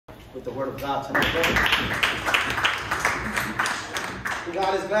with the word of God tonight. Who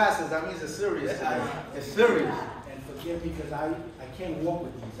got his glasses? That means it's serious. It's serious. And forgive me because I can't walk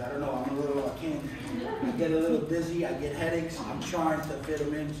with these. I don't know. I get a little dizzy. I get headaches. I'm trying to fit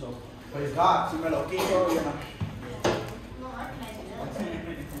them in. So Praise God. si me lo quito, you know.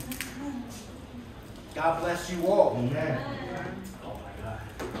 God bless you all. Amen. Oh my God.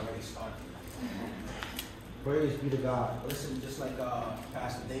 I already started. Praise be to God. Listen, just like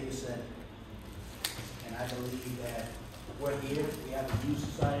Pastor David said, and I believe that we're here, we have a new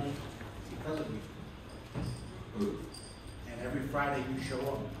society because of you. And every Friday you show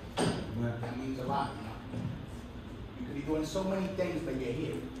up. That means a lot, you know. You could be doing so many things, but you're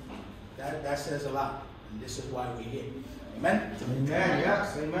here. That says a lot. And this is why we're here. Amen? Amen.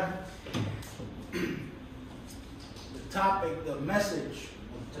 Yes. Amen. The topic, the message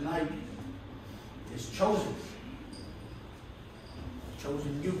of tonight is chosen.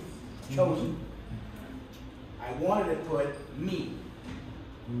 Chosen you. Chosen. I wanted to put me,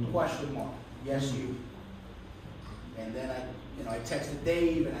 question mark. Yes, you. And then I texted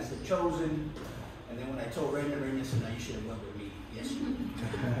Dave and I said chosen. And then when I told Raymond said, no, you should have went with me. Yes, you.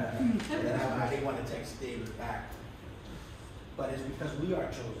 And then I didn't want to text David back. But it's because we are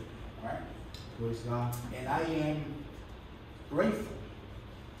chosen, right? Praise God. And I am grateful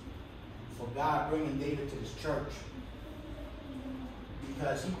for God bringing David to this church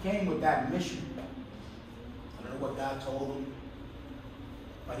because he came with that mission. I don't know what God told him,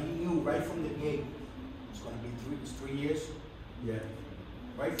 but he knew right from the gate it's going to be 3 years. Yeah.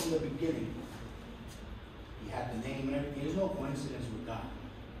 Right from the beginning, he had the name and everything. There's no coincidence with God.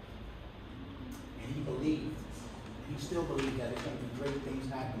 And he believed, he still believes that there's going to be great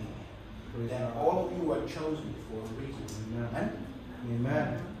things happening. That all of you are chosen for a reason. Amen.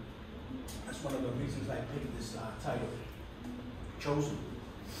 Amen. That's one of the reasons I picked this title, Chosen.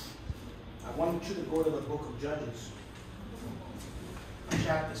 I want you to go to the book of Judges,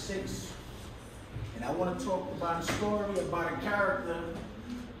 chapter 6. And I want to talk about a story, about a character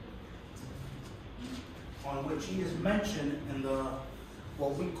on which he is mentioned in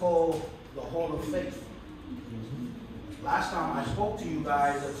what we call the Hall of Faith. Last time I spoke to you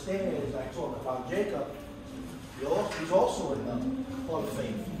guys upstairs, I talked about Jacob. He's also in the Hall of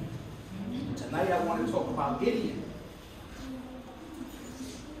Faith. Tonight I want to talk about Gideon.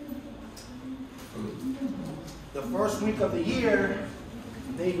 The first week of the year,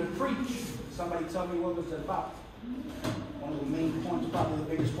 David preached. Somebody tell me what was it about. One of the main points, probably the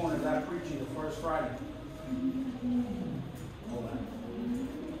biggest point of that preaching, the first Friday. Hold on.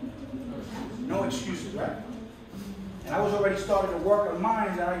 No excuses, right? And I was already starting to work on mine,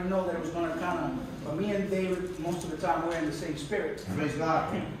 and I didn't know that it was going to kind of, but me and David, most of the time, we're in the same spirit. Praise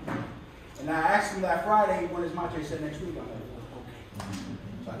God. And I asked him that Friday, when his Monte said next week, I'm like, okay.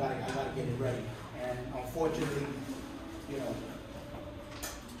 So I gotta get it ready. And unfortunately, you know,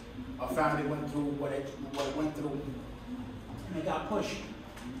 our family went through what it went through, and it got pushed.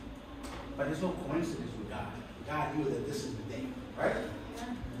 But there's no coincidence with God. God knew that this is the day, right?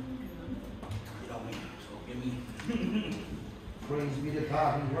 You don't mean it, so give me. Praise be to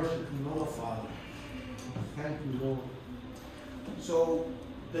God. We worship you, Lord Father. Thank you, Lord. So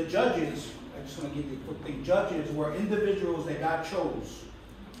the judges, I just want to give you a quick thing. Judges were individuals that God chose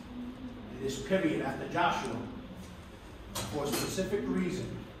in this period after Joshua for a specific reason.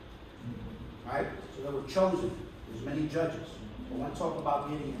 Right? So they were chosen. There's many judges. I want to talk about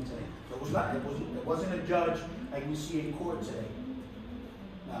Gideon today. So it wasn't a judge like we see in court today.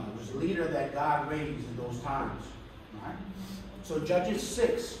 No, it was a leader that God raised in those times. Right? So Judges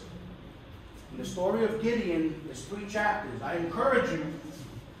 6. In the story of Gideon, there's 3 chapters. I encourage you,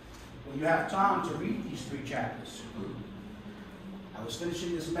 when you have time, to read these 3 chapters. I was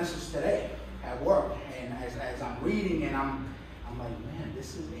finishing this message today at work, and as I'm reading, and I'm like, man,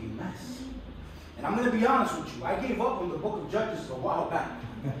 this is a mess. And I'm going to be honest with you, I gave up on the book of Judges a while back.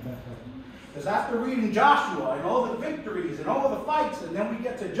 Because after reading Joshua and all the victories and all the fights, and then we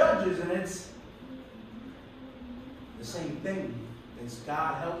get to Judges, and it's the same thing. It's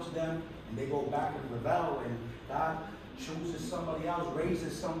God helps them, and they go back and rebel, and God chooses somebody else,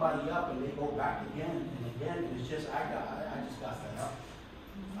 raises somebody up, and they go back again and again. And it's just, I just got fed up.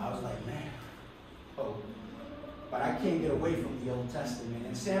 I was like, man, oh. But I can't get away from the Old Testament.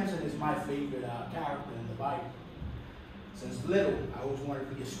 And Samson is my favorite character in the Bible. Since little, I always wanted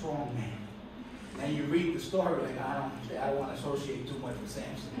to be a strong man. And then you read the story, like I don't want to associate too much with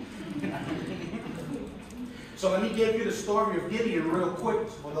Samson. So let me give you the story of Gideon real quick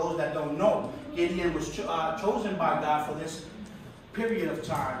for those that don't know. Gideon was chosen by God for this period of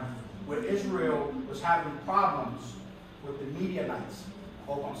time where Israel was having problems with the Midianites.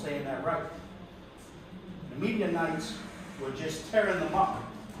 Hope I'm saying that right. The Midianites were just tearing them up.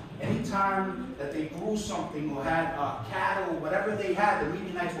 Anytime that they grew something or had cattle, whatever they had, the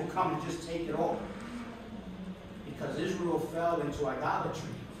Midianites would come and just take it all. Because Israel fell into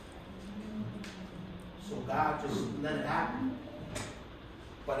idolatry. So God just let it happen.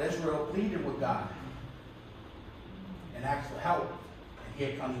 But Israel pleaded with God and asked for help. And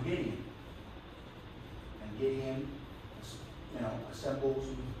here comes Gideon. And Gideon, assembles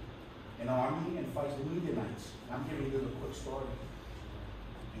an army and fights the Midianites. I'm giving you a quick story.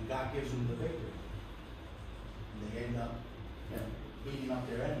 And God gives them the victory. And they end up, beating up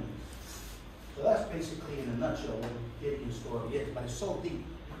their enemies. So that's basically in a nutshell what Gideon's story is. But it's so deep.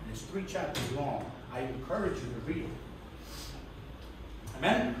 And it's 3 chapters long. I encourage you to read it.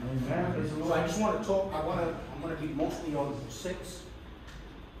 Amen? Amen. So I just want to talk. I'm going to be mostly on 6.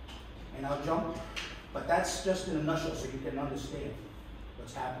 And I'll jump. But that's just in a nutshell so you can understand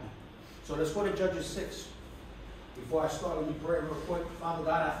what's happening. So let's go to Judges 6. Before I start, let me pray real quick. Father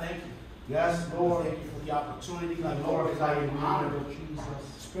God, I thank you. Yes, Lord. Thank you for the opportunity. Lord, as I am honored, Jesus.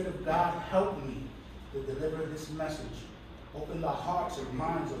 Spirit of God, help me to deliver this message. Open the hearts and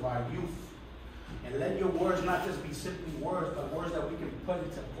minds of our youth. And let your words not just be simply words, but words that we can put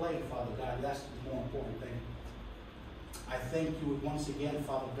into play, Father God. That's the more important thing. I thank you once again,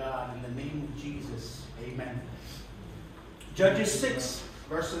 Father God, in the name of Jesus. Amen. Judges 6,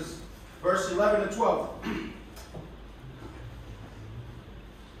 verse 11 to 12.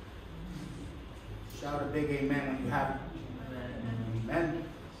 Shout a big amen when you have it. Amen.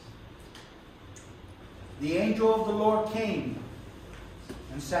 The angel of the Lord came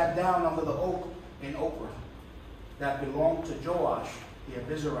and sat down under the oak in Ophrah that belonged to Joash the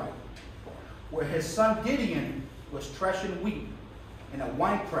Abiezrite, where his son Gideon was threshing wheat in a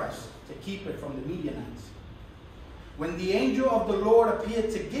winepress to keep it from the Midianites. When the angel of the Lord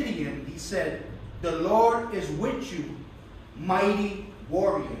appeared to Gideon, he said, "The Lord is with you, mighty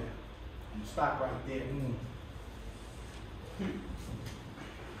warrior." And stop right there. I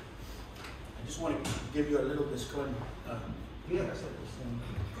just want to give you a little disclaimer.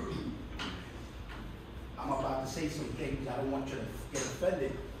 I'm about to say some things. I don't want you to get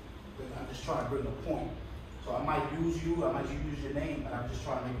offended, but I'm just trying to bring a point. So I might use you, I might use your name, but I'm just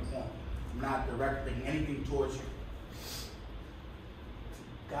trying to make a point. I'm not directing anything towards you.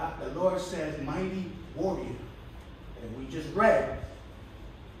 God, the Lord says, mighty warrior. And we just read,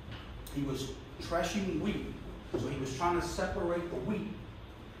 he was threshing wheat. So he was trying to separate the wheat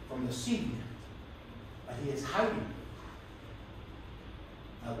from the seed. But he is hiding.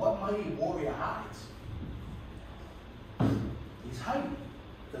 Now what mighty warrior hides? He's hiding.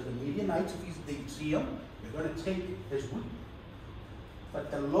 Because the Midianites, if they see him, they're going to take his wheat.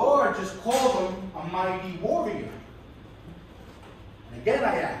 But the Lord just called him a mighty warrior. And again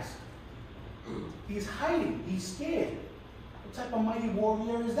I ask, he's hiding, he's scared. What type of mighty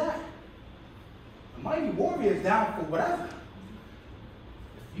warrior is that? A mighty warrior is down for whatever.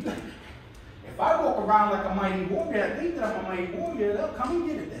 If I walk around like a mighty warrior, I think that I'm a mighty warrior, they'll come and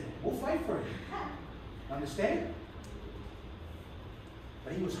get it then. We'll fight for it. Understand?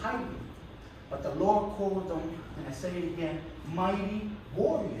 But he was hiding. But the Lord called him, and I say it again, mighty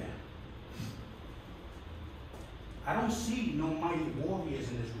warrior. I don't see no mighty warriors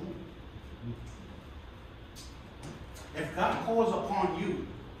in this room. If God calls upon you,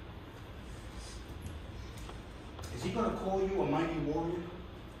 is he going to call you a mighty warrior?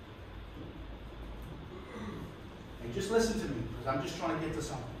 And just listen to me, because I'm just trying to get to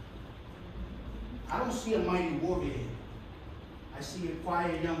something. I don't see a mighty warrior here. I see a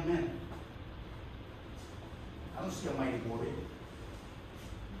quiet young man. I don't see a mighty warrior.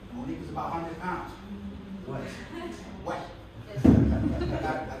 Monique is about 100 pounds. What?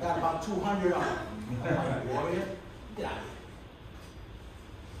 I got about 200 on. A mighty warrior? Get out of here.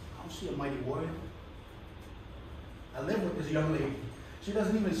 I don't see a mighty warrior. I live with this young lady. She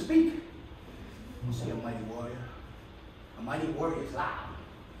doesn't even speak. I don't see a mighty warrior. A mighty warrior is loud.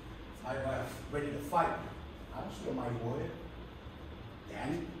 Ready to fight. I don't see a mighty warrior.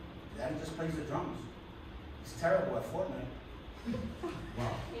 Danny just plays the drums. He's terrible at Fortnite.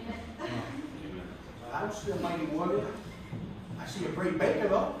 Wow. I don't see a mighty warrior. I see a great baker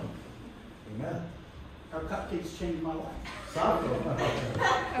though. Amen. Her cupcakes changed my life. The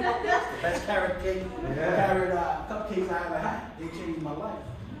best carrot cake, carrot cupcakes I ever had. They changed my life.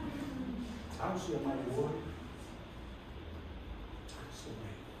 I don't see a mighty warrior.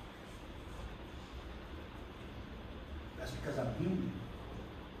 That's because I'm human.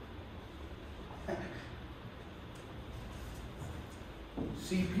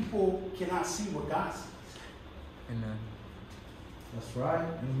 See, people cannot see what God sees. Amen. That's right.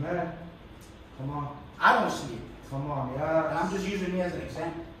 Amen. Come on. I don't see it. Come on, And yeah. I'm just using me as an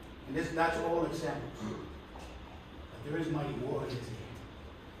example. And that's all examples. But there is mighty warriors here.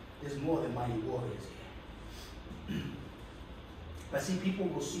 There's more than mighty warriors here. But see, people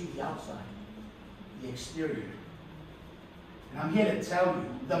will see the outside, the exterior. And I'm here to tell you,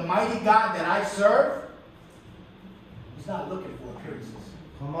 the mighty God that I serve, He's not looking for appearances.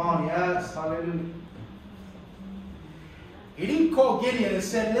 Come on, yes. Hallelujah. He didn't call Gideon and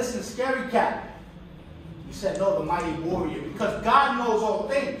said, listen, scary cat. He said, no, the mighty warrior. Because God knows all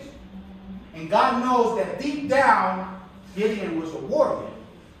things. And God knows that deep down, Gideon was a warrior.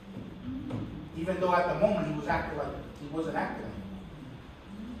 Even though at the moment he was acting like he wasn't acting like it.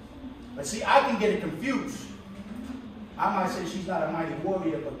 But see, I can get it confused. I might say she's not a mighty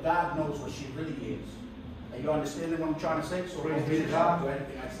warrior, but God knows what she really is. Are you understanding what I'm trying to say? So don't finish up to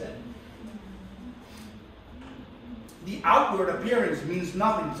anything I said. The outward appearance means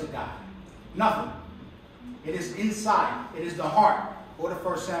nothing to God. Nothing. It is inside. It is the heart. Go to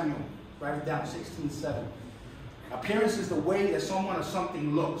 1 Samuel. Write it down, 16:7. Appearance is the way that someone or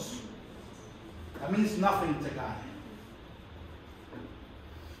something looks. That means nothing to God.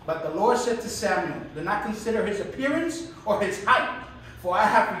 But the Lord said to Samuel, do not consider his appearance or his height, for I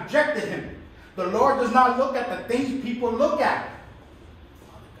have rejected him. The Lord does not look at the things people look at.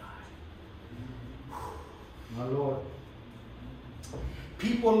 Father God. My Lord.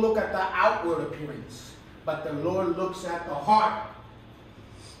 People look at the outward appearance, but the Lord looks at the heart.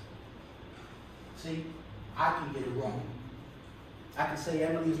 See, I can get it wrong. I can say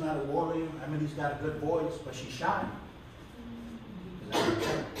Emily's not a warrior, Emily's got a good voice, but she's shy.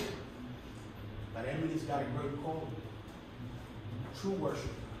 But Emily's got a great call. True worshiper.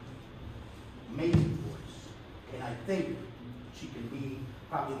 Amazing voice. And I think she can be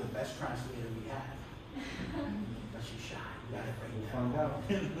probably the best translator we have. But she's shy. You got it right now.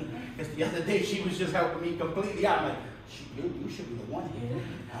 Because the other day she was just helping me completely out. I'm like, you should be the one here.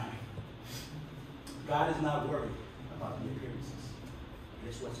 God is not worried about the appearances.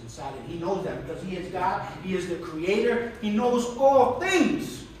 It's what's inside it. He knows that because He is God. He is the Creator. He knows all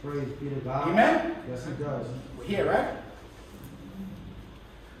things. Praise be to God. Amen? Yes, He does. We're here, right?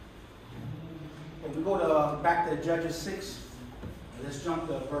 And we go to back to Judges 6. Let's jump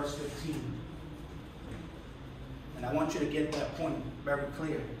to verse 15. And I want you to get that point very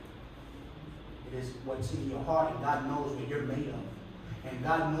clear. It is what's in your heart, and God knows what you're made of. And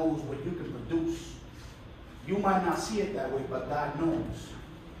God knows what you can produce. You might not see it that way, but God knows.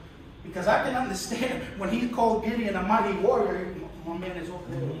 Because I can understand when He called Gideon a mighty warrior, my man is over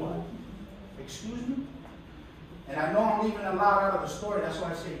there. What? Excuse me? And I know I'm leaving a lot out of the story. That's why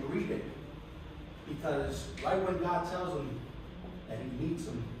I say read it. Because right when God tells him that He needs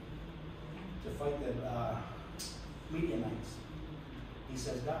him to fight the Midianites, He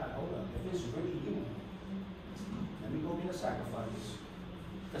says, God, hold up. If it's really you, let me go get a sacrifice.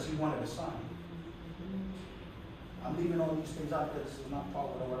 Because He wanted a son. I'm leaving all these things out because this is not part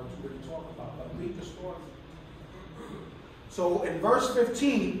of what I want to really talk about. But read the story. So in verse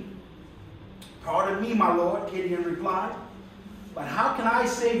 15, pardon me, my Lord, Gideon replied, but how can I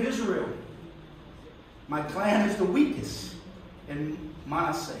save Israel? My clan is the weakest in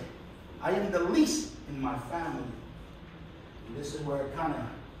Manasseh. I am the least in my family. And this is where it kind of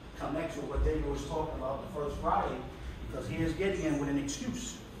connects with what David was talking about the first Friday, because here's Gideon with an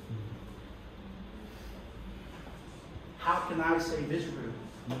excuse. How can I save Israel?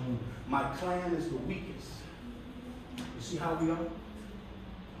 My clan is the weakest. You see how we are?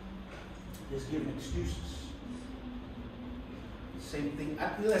 Just giving excuses. Same thing.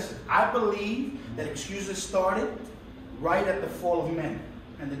 Listen, I believe that excuses started right at the fall of men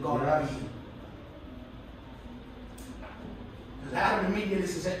and the Garden of Eden. Because Adam immediately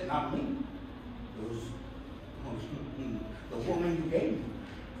said, not me. It was the woman you gave me.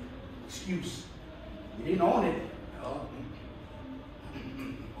 Excuse. You didn't own it. Oh,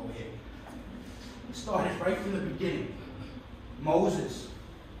 okay. It started right from the beginning. Moses.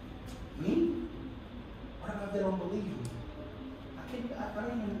 Me? What about they don't believe me? I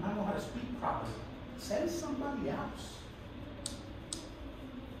don't even know how to speak properly. Send somebody else.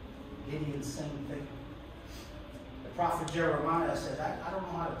 Gideon, same thing. The prophet Jeremiah said, I don't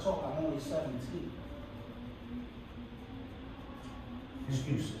know how to talk. I'm only 17.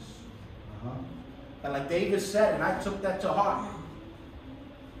 Excuses. And like David said, and I took that to heart,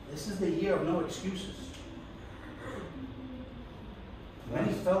 this is the year of no excuses.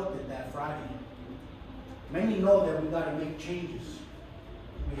 Many felt it that Friday. Many know that we got to make changes.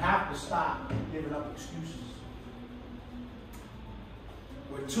 We have to stop giving up excuses.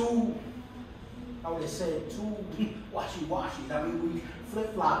 We're too how they say, too washy-washy. I mean, we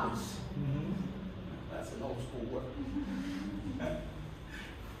flip-floppers. Mm-hmm. That's an old school word.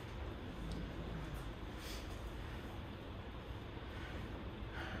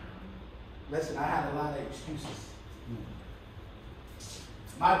 Listen, I had a lot of excuses.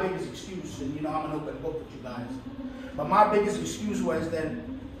 My biggest excuse, and you know I'm an open book with you guys, but my biggest excuse was that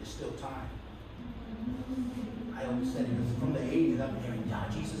there's still time. I always said it because from the 80s I've been hearing, yeah,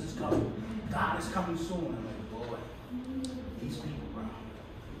 Jesus is coming. God is coming soon. I'm like, boy, these people, bro.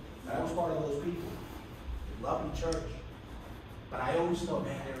 I was part of those people. They love the church. But I always thought,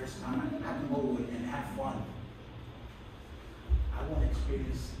 man, there is time. I can go and have fun. I want to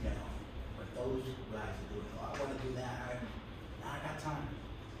experience, you know, what those guys are doing. Oh, I want to do that. Now I got time.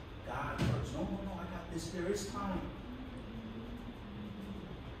 God first. No, I got this. There is time.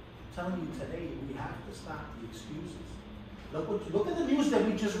 I'm telling you today, we have to stop the excuses. Look at the news that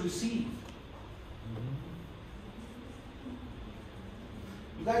we just received.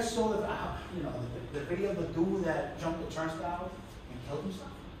 You guys saw the video of the dude that jumped the turnstile and killed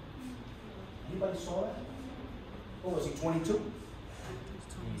himself? Anybody saw that? What was he, 22?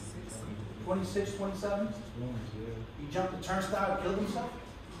 26, 27? He jumped the turnstile and killed himself?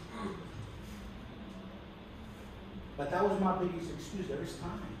 But that was my biggest excuse. There is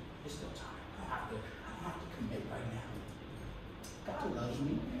time. There's still time. I don't have to commit right now. God loves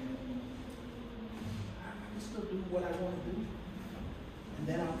me. I can still do what I want to do. And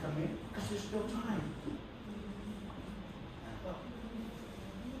then I'll come in because there's still time. Well,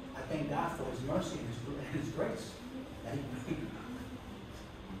 I thank God for His mercy and His grace. That I'm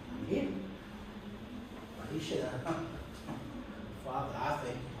here. But He should have. Father, I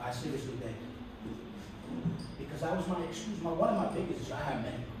thank you. I seriously thank you. Because that was my excuse. One of my biggest issues. I have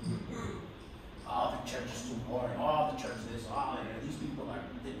many. Oh, the church is too boring. Oh, the church is this. Oh, yeah, these people are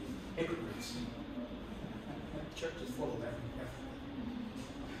hypocrites. The church is full of everything.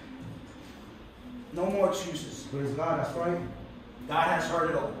 No more excuses. Praise God, that's right. God has heard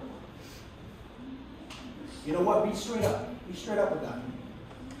it all. You know what? Be straight up. Be straight up with God.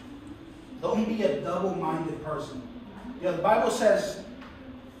 Don't be a double-minded person. You know, the Bible says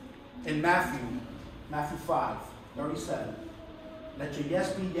in Matthew 5:37, let your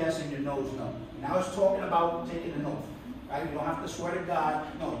yes be yes and your no's no. Now it's talking about taking an oath. Right? You don't have to swear to God.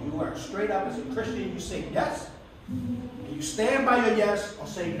 No, you are straight up as a Christian. You say yes. And you stand by your yes or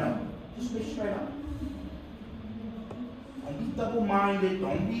say no. Just be straight up. Don't be double-minded.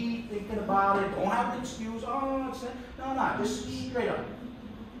 Don't be thinking about it. Don't have an excuse. Oh, it's no. Just straight up.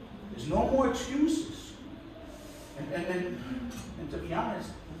 There's no more excuses. And to be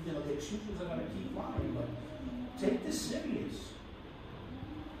honest, you know, the excuses are going to keep flying. But take this serious,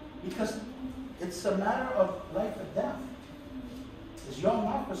 because it's a matter of life or death. This young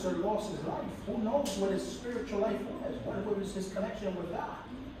officer lost his life. Who knows what his spiritual life was? What was his connection with God?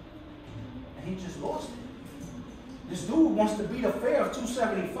 And he just lost it. This dude wants to beat a fare of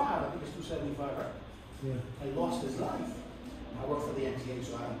 $275. I think it's $275, right? Yeah. He lost his life. I work for the NTA,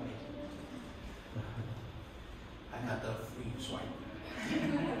 so I don't pay. I got the free swipe.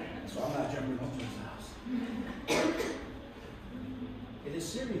 So I'm not jumping on his house. It is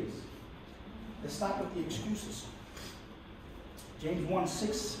serious. Let's stop with the excuses. James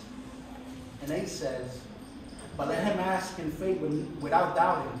 1:6-8 says, but let him ask in faith without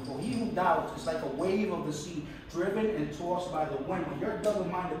doubting. For he who doubts is like a wave of the sea, driven and tossed by the wind. When you're a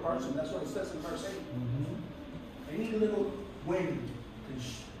double-minded person, that's what it says in verse 8. Mm-hmm. Any little wind can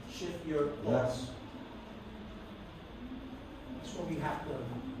shift your thoughts. Yes. That's why we have to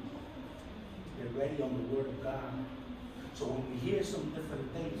get ready on the Word of God. So when we hear some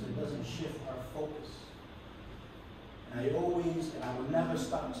different things, it doesn't shift our focus. And I will never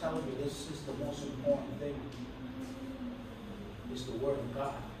stop telling you this is the most important thing. It's the Word of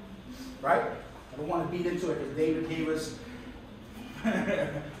God. Right? I don't want to beat into it because David gave us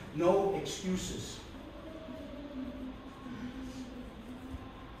no excuses.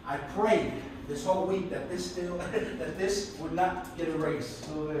 I prayed this whole week that this would not get erased.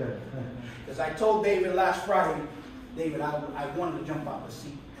 Oh, yeah. Because I told David last Friday, David, I wanted to jump out the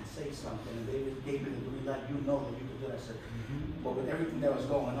seat and say something. And David gave me the green light. You know that you could do that. I said, but with everything that was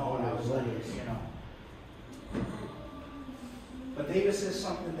going on, I was like, you know. But David says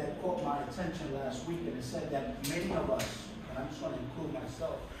something that caught my attention last week, and it said that many of us, and I'm just going to include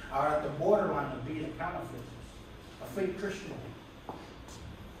myself, are at the borderline of being a counterfeit, a fake Christian.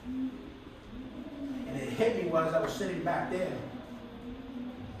 And it hit me as I was sitting back there.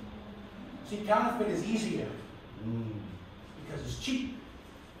 See, counterfeit is easier because it's cheap.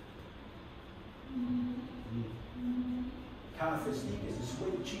 Counterfeit sneakers is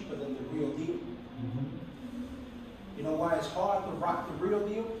way cheaper than the real deal. You know why it's hard to rock the real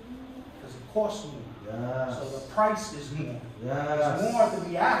deal? Because it costs more. Yes. So the price is more. Yes. There's more to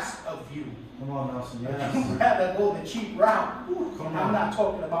be asked of you. Come on, Nelson. Yes. You'd rather go the cheap route. Come I'm on. not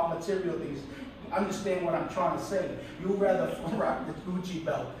talking about material things. Understand what I'm trying to say. You'd rather rock the Gucci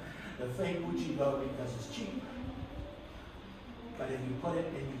belt, the fake Gucci belt, because it's cheap. But if you put it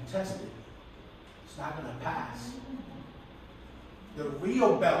and you test it, it's not going to pass. The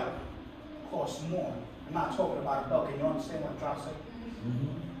real belt costs more. I'm not talking about a belt. Can you understand what I'm trying to say?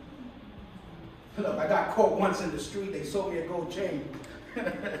 Look, I got caught once in the street. They sold me a gold chain.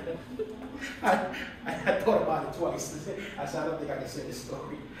 I thought about it twice. I said, I don't think I can say this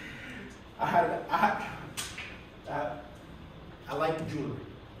story. I like jewelry.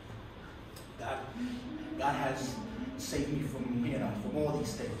 God has saved me from, from all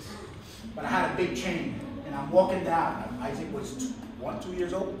these things. But I had a big chain, and I'm walking down. Isaac was 2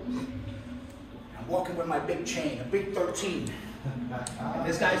 years old. I'm walking with my big chain, a big 13. And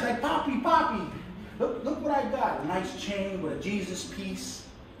this guy's like, Poppy, look what I got. A nice chain with a Jesus piece.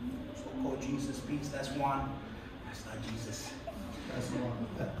 So-called Jesus piece, that's one. That's not Jesus. That's one.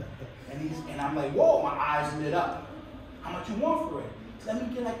 And I'm like, whoa, my eyes lit up. How much you want for it? Let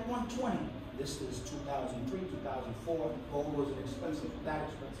me get like 120. This is 2003, 2004. Gold wasn't expensive, that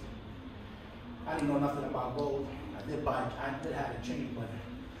expensive. I didn't know nothing about gold. I did have a chain, but.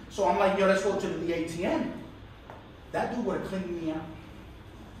 So I'm like, yo, let's go to the ATM. That dude would have cleaned me out.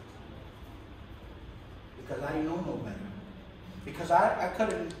 Because I didn't know no better. Because I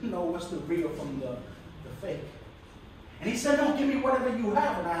couldn't know what's the real from the fake. And he said, no, give me whatever you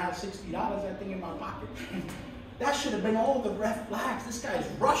have. And I had $60, I think, in my pocket. That should have been all the red flags. This guy's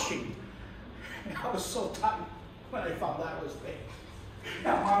rushing. And I was so tired when I found out it was fake.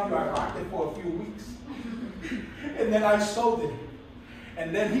 Now, mind you, I rocked it for a few weeks. And then I sold it.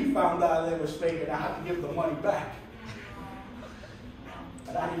 And then he found out that it was fake, and I had to give the money back.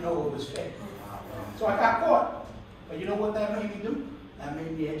 But I didn't know it was fake. So I got caught. But you know what that made me do? That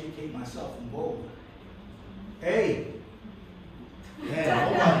made me educate myself in gold. Hey. Yeah,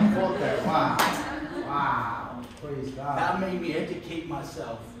 nobody thought that. Wow. Praise God. That made me educate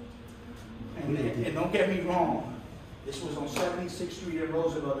myself. And don't get me wrong. This was on 76th Street in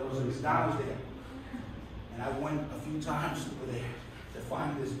Roosevelt. There was a McDonald's there. And I went a few times over there to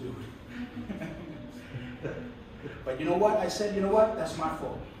find this dude. But you know what? I said, you know what? That's my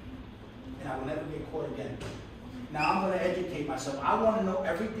fault. And I will never get caught again. Now I'm going to educate myself. I want to know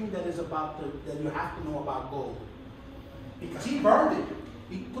everything that is about that you have to know about gold. Because he burned it.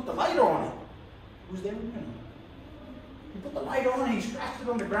 He put the lighter on it. Who's there with me? He put the lighter on it. He scratched it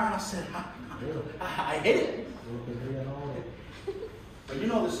on the ground. I said, I hit it. But you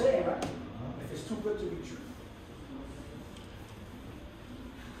know the saying, right? If it's too good to be true.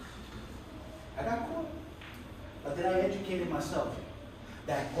 I got caught. But then I educated myself.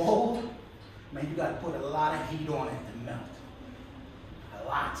 That gold, man, you got to put a lot of heat on it to melt. A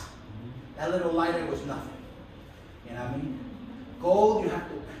lot. That little lighter was nothing. You know what I mean? Gold, you have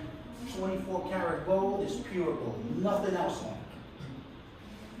to, 24 karat gold is pure gold. Nothing else on it.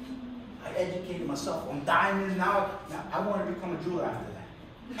 I educated myself on diamonds. Now I want to become a jeweler after that.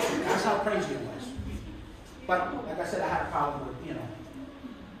 That's how crazy it was. But like I said, I had a problem with,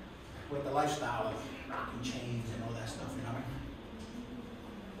 with the lifestyle of rocking chains and all that stuff, you know.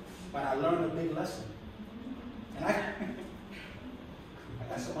 But I learned a big lesson. And I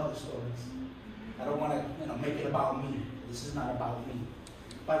got some other stories. I don't want to, make it about me. This is not about me.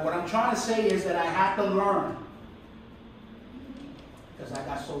 But what I'm trying to say is that I had to learn. Because I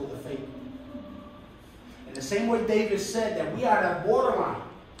got sold a fake. In the same way David said that we are at a borderline,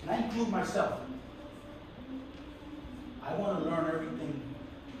 and I include myself. I want to learn everything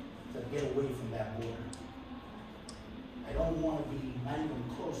to get away from that border. I don't want to be not even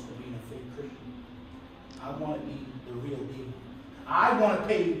close to being a fake Christian. I want to be the real deal. I want to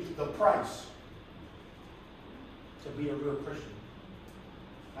pay the price to be a real Christian.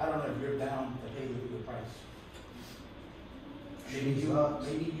 I don't know if you're down to pay the real price. Maybe you're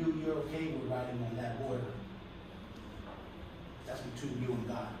okay with riding on that border. That's between you and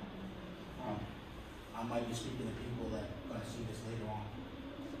God. I might be speaking to people that are going to see this later on.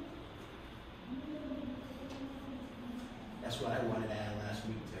 That's what I wanted to add last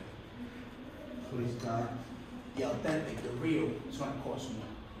week too. Praise God. The authentic, the real, is going to cost more.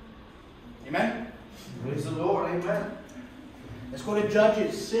 Amen? Praise the Lord. Amen. Let's go to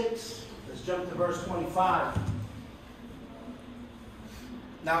Judges 6. Let's jump to verse 25.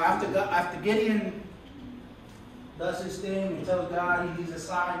 Now, after Gideon does his thing and tells God he needs a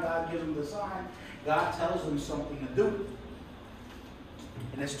sign, God gives him the sign. God tells him something to do.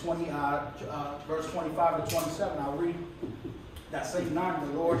 In And it's verse 25 to 27. I'll read that same night.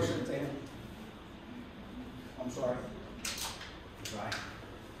 The Lord said to him, I'm sorry. Right.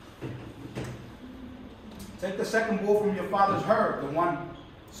 Take the second bull from your father's herd, the one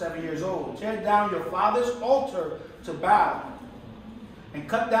 7 years old. Tear down your father's altar to Baal, and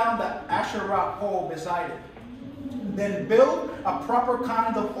cut down the Asherah pole beside it. Then build a proper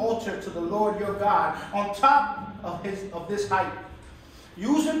kind of altar to the Lord your God on top of this height,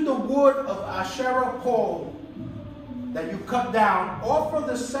 using the wood of Asherah pole that you cut down. Offer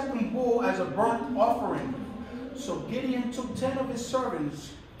the second bull as a burnt offering. So Gideon took 10 of his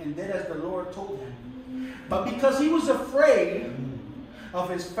servants and did as the Lord told him. But because he was afraid of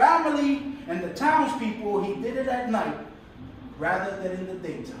his family and the townspeople, he did it at night rather than in the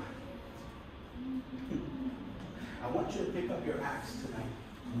daytime. I want you to pick up your axe tonight.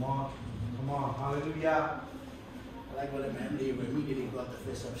 Come on, hallelujah. I like when a man immediately brought the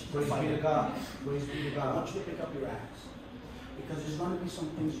fist up. Praise be to God. Praise be to I God. want you to pick up your axe, because there's going to be some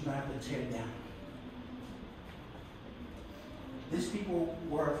things you're going to have to tear down. These people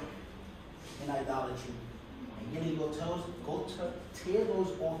were in idolatry. And Gideon tells go to tear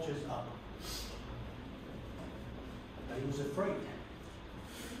those altars up. But he was afraid.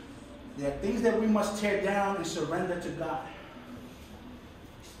 There are things that we must tear down and surrender to God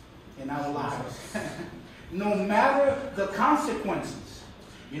in our lives. No matter the consequences.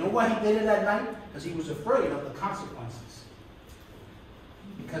 You know why he did it at night? Because he was afraid of the consequences.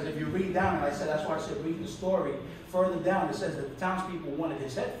 Because if you read down, and I said, that's why I said read the story, further down it says that the townspeople wanted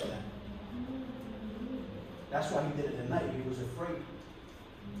his head for that. That's why he did it at night. He was afraid.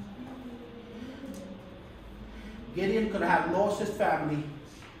 Gideon could have lost his family,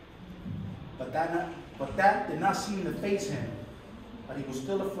 but that did not seem to faze him. But he was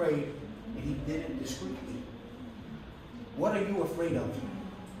still afraid, and he did it discreetly. What are you afraid of?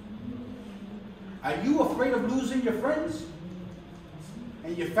 Are you afraid of losing your friends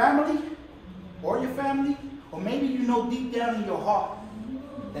and your family, or your family? Or maybe you know deep down in your heart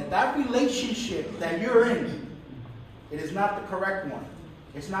that relationship that you're in, it is not the correct one.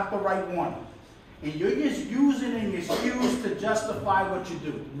 It's not the right one. And you're just using an excuse to justify what you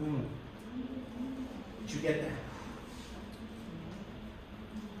do. Did you get that?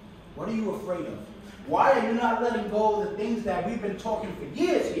 What are you afraid of? Why are you not letting go of the things that we've been talking for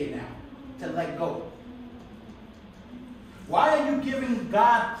years here now to let go? Why are you giving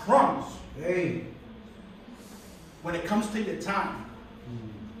God crumbs when it comes to your time?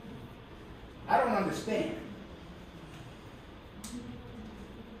 I don't understand.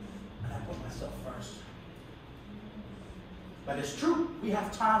 And I put myself first. But it's true, we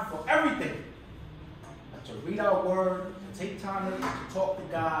have time for everything. But to read our word, to take time to talk to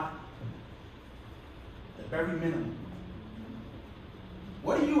God, the very minimum.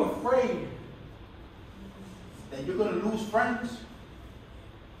 What are you afraid? That you're going to lose friends?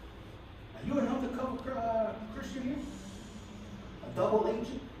 Are you an undercover Christian here? A double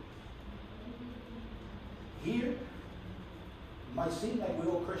agent? Here, it might seem like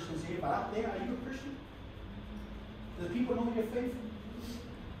we're all Christians here, but out there, are you a Christian? Do people know your faith?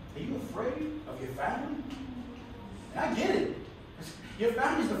 Are you afraid of your family? And I get it. Your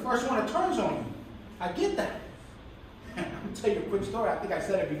family's the first one that turns on you. I get that. I'm going to tell you a quick story. I think I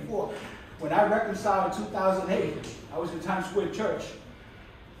said it before. When I reconciled in 2008, I was in Times Square Church.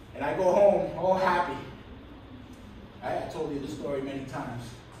 And I go home all happy. I told you the story many times.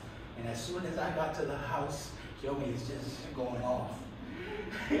 And as soon as I got to the house, Joey is just going off.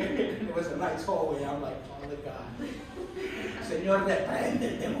 It was a nice hallway. I'm like, Father God, Señor, reprende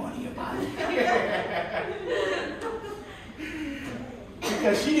el demonio, Padre.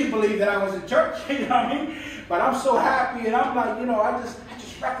 Because she didn't believe that I was in church, you know what I mean? But I'm so happy, and I'm like, I just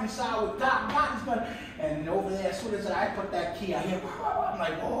reconcile with God. God is gonna. And over there, as soon as I put that key, I hear, I'm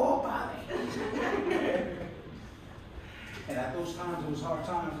like, oh, Padre. And at those times, it was hard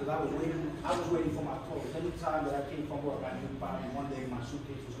times because I was waiting for my clothes. Every time that I came from work, I knew probably one day my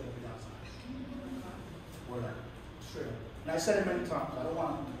suitcase was going to be outside. Word. Straight up. And I said it many times. I don't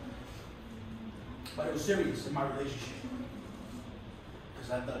want to. But it was serious in my relationship.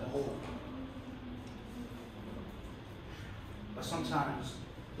 Because I dug a hole. But sometimes,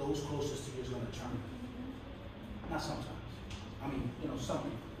 those closest to you is going to turn. Not sometimes. I mean,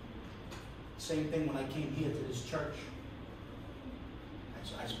 something. Same thing when I came here to this church.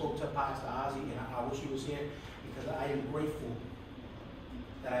 I spoke to Pastor Ozzy, and I wish he was here, because I am grateful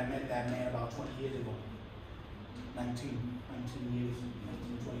that I met that man about 20 years ago. 20 years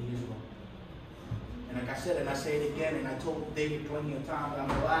ago. And like I said, and I say it again, and I told David plenty of times,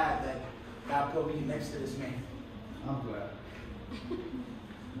 I'm glad that God put me next to this man. I'm glad.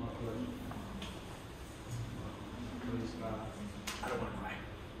 I don't want to cry.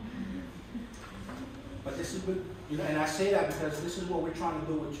 But this is what, and I say that because this is what we're trying to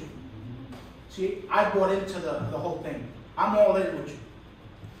do with you. See, I bought into the whole thing. I'm all in with you.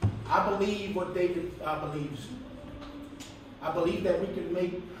 I believe what David believes. I believe that we can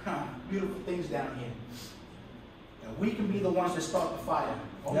make beautiful things down here. And we can be the ones that start the fire.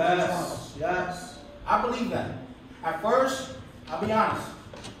 Yes. Yes. I believe that. At first, I'll be honest,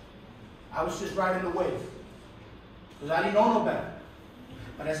 I was just riding the wave. Because I didn't know no better.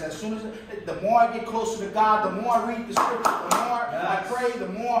 But as soon as, the more I get closer to God, the more I read the scripture, the more I pray, the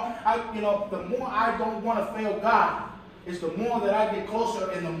more I don't want to fail God. It's the more that I get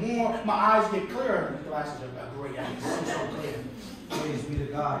closer and the more my eyes get clearer. These glasses are great. I can see so clear. Praise be to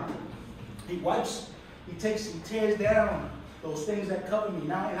God. He he tears down those things that cover me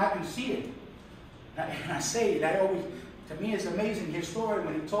now, and I can see it. And I say it, to me it's amazing his story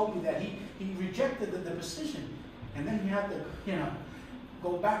when he told me that he rejected the position. And then he had to,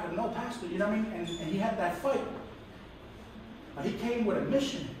 go back with no pastor, you know what I mean? And he had that fight. But he came with a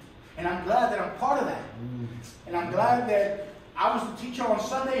mission. And I'm glad that I'm part of that. And I'm glad that I was the teacher on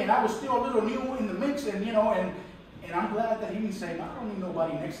Sunday and I was still a little new in the mix. And, and I'm glad that he didn't say, no, I don't need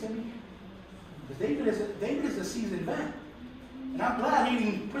nobody next to me. Because David is a seasoned vet. And I'm glad he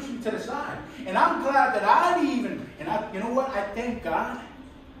didn't push me to the side. And I'm glad that I didn't even, you know what? I thank God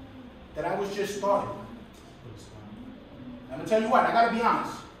that I was just starting. I'm going to tell you what, I got to be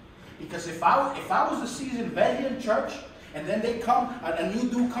honest. Because if I was a seasoned vet here in church, and then they come, a new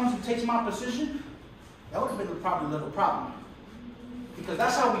dude comes and takes my position, that would have been probably a little problem. Because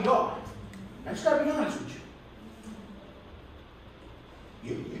that's how we are. I just got to be honest with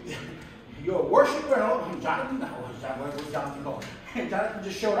you. You're a worshiper, and Jonathan, where's Jonathan going? Jonathan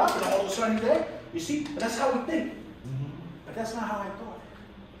just showed up, and all of a sudden he's there. You see, but that's how we think. But that's not how I thought.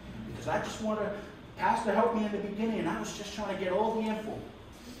 Because I just wanted Pastor helped me in the beginning, and I was just trying to get all the info.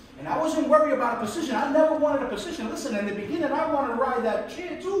 And I wasn't worried about a position. I never wanted a position. Listen, in the beginning, I wanted to ride that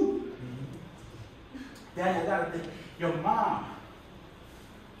chair too. Dad, I got to think, your mom.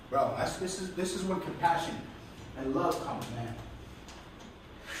 Bro, this is when compassion and love comes, man.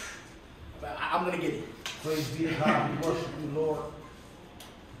 But I'm going to get it. Praise be to God. We worship you, Lord.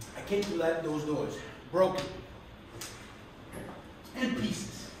 I came through those doors, broken, in pieces.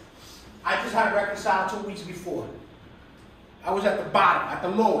 I just had reconciled 2 weeks before. I was at the bottom, at the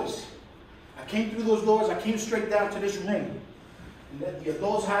lowest. I came through those doors. I came straight down to this room. And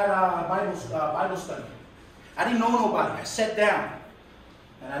those had a Bible study. I didn't know nobody. I sat down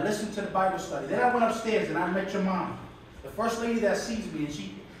and I listened to the Bible study. Then I went upstairs and I met your mom, the first lady that sees me, and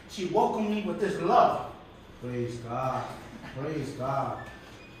she welcomed me with this love. Praise God. Praise God.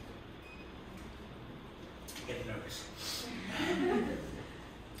 I get nervous.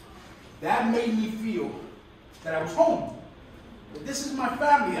 That made me feel that I was home. This is my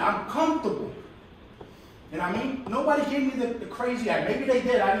family. I'm comfortable. You know what I mean? Nobody gave me the crazy eye. Maybe they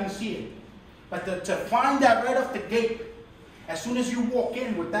did. I didn't see it. But to find that right off the gate, as soon as you walk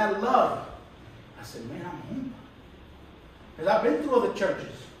in with that love, I said, man, I'm home. Because I've been through other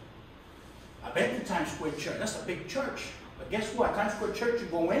churches. I've been to Times Square Church. That's a big church. But guess what? Times Square Church, you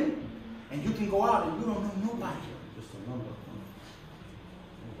go in, and you can go out, and you don't know nobody. Just a number.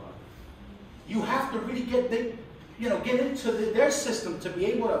 You have to really get into their system to be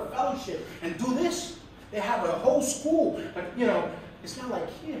able to fellowship and do this. They have a whole school, but it's not like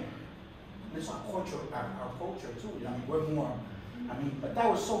here. It's our culture too. We're more. But that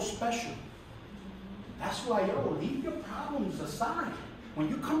was so special. That's why, leave your problems aside. When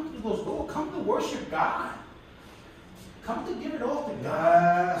you come through those doors, come to worship God. Come to give it all to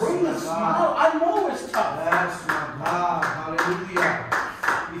God. Bring a smile. I know it's tough. Yes, my God. Hallelujah.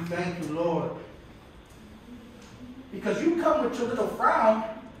 We thank you, Lord. Because you come with your little frown,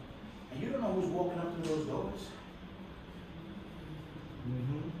 and you don't know who's walking up through those doors.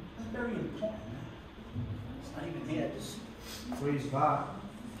 That's very important, man. It's not even here. Just praise God.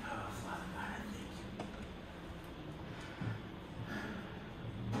 Oh, Father God, I thank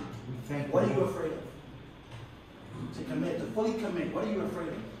you. We thank you. What are you afraid of? To commit, to fully commit. What are you afraid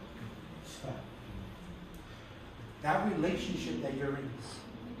of? That relationship that you're in.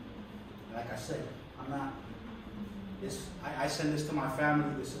 Like I said, I'm not. I send this to my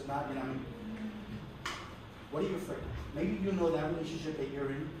family. This is not, What are you afraid of? Maybe you know that relationship that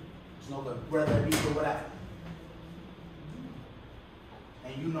you're in. It's no good, brother, or whatever.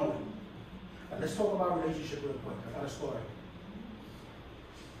 And you know it. But let's talk about relationship real quick. I got a story.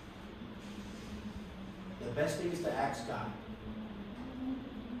 The best thing is to ask God.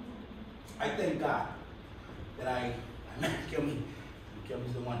 I thank God that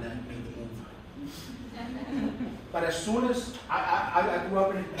Kilme's the one that made the move. But as soon as I grew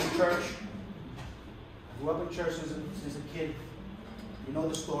up in church, I grew up in church since a kid. You know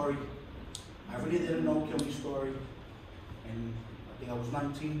the story. I really didn't know Kilme's story. And I think I was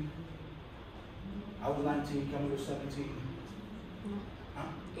 19. I was 19, Kilme was 17. Huh?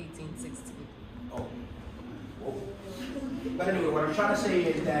 18, 16. Oh. Whoa. But anyway, what I'm trying to say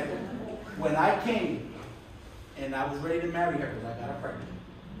is that when I came and I was ready to marry her because I got her pregnant,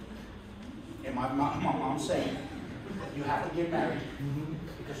 and my mom said, you have to get married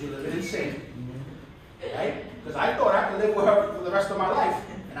because you're living in sin. Right? Because I thought I could live with her for the rest of my life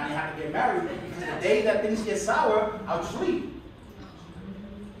and I didn't have to get married because the day that things get sour, I'll just leave.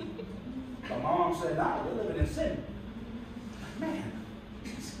 But my mom said, nah, you're living in sin. Man,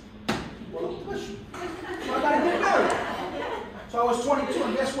 well, don't push you. So I got to get married. So I was 22,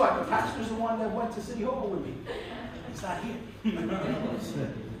 and guess what? The pastor's the one that went to City Hall with me. He's not here.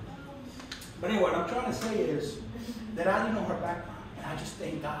 But anyway, what I'm trying to say is that I didn't know her background, and I just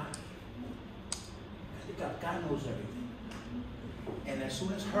thank God. God knows everything. And as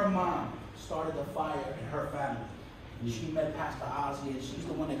soon as her mom started the fire in her family, she met Pastor Ozzie, and she's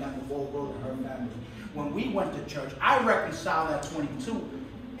the one that got the ball rolling in her family. When we went to church, I reconciled at 22,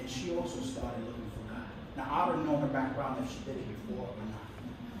 and she also started looking for God. Now, I don't know her background if she did it before or not.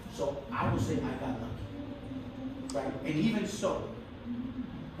 So I would say I got lucky. Right? And even so,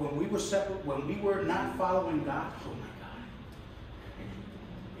 when we were separate, when we were not following God, oh my God,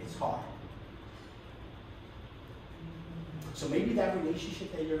 it's hard. So maybe that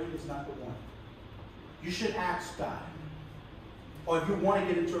relationship that you're in is not the one. You should ask God. Or if you want to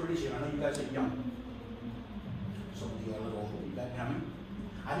get into a relationship, I know you guys are young. So you are a little older. You got coming.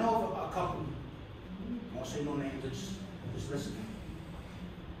 I know of a couple, I won't say no names, just listen.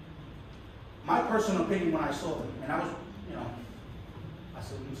 My personal opinion when I saw them, and I was, I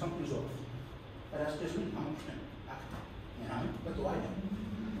said, something's off. But that's just me. What do I know?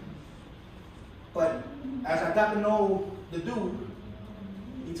 But as I got to know the dude,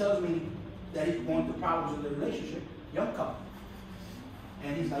 he tells me that he's going through problems in the relationship, young couple.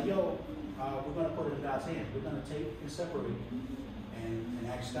 And he's like, yo, we're going to put it in God's hands. We're going to take and separate and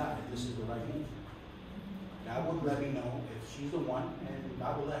ask God if this is the right move. God will let me know if she's the one, and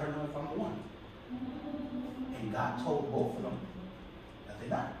God will let her know if I'm the one. And God told both of them that they're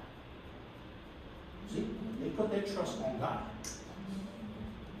not. See, they put their trust on God.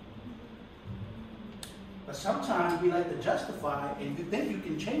 But sometimes we like to justify, and you think you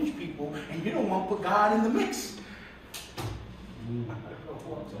can change people, and you don't want to put God in the mix.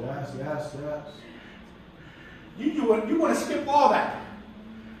 Yes. You want to skip all that.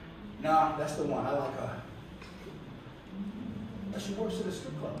 Nah, that's the one. I like her. But she works at a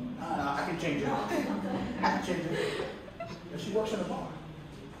strip club. Nah, I can change it. I can change it. But she works in a bar.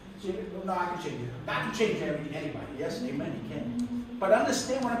 No, I can change it. I can change anybody. Yes, amen, you can. But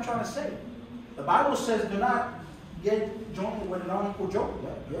understand what I'm trying to say. The Bible says do not get joined with an unequal yoke.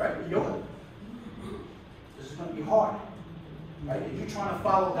 Right? Yoke. This is going to be hard. Right? If you're trying to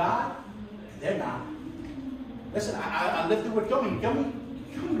follow God, and they're not. Listen, I lived through with Kilme. Kilme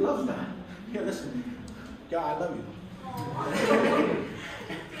loves God. Here, listen. God, I love you.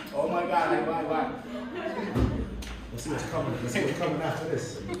 Oh my God, why? Let's see what's coming. Let's see what's coming after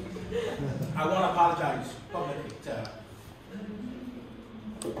this. I want to apologize publicly to her.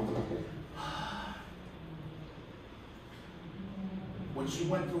 What she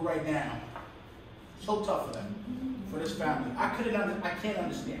went through right now, so tough for them, for this family. I can't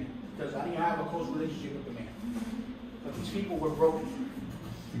understand because I didn't have a close relationship with the man. But these people were broken.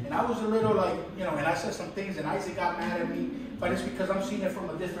 And I was a little like, and I said some things and Isaac got mad at me, but it's because I'm seeing it from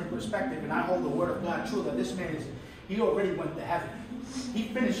a different perspective and I hold the word of God true that this man he already went to heaven. He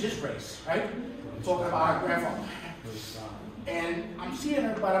finished his race, right? I'm talking about our grandfather. And I'm seeing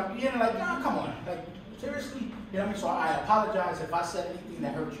her, but I'm being like, nah, come on. Like, seriously? You know what I mean? So I apologize if I said anything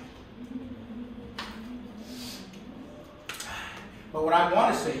that hurt you. But what I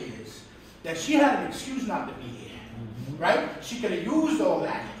want to say is that she had an excuse not to be here. Right? She could have used all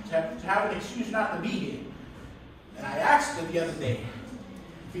that to have an excuse not to be here. And I asked her the other day,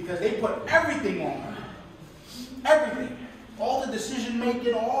 because they put everything on her. Everything. All the decision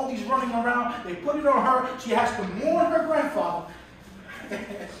making, all these running around, they put it on her. She has to mourn her grandfather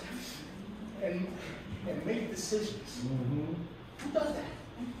and make decisions. Who does that?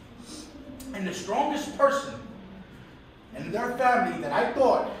 And the strongest person in their family that I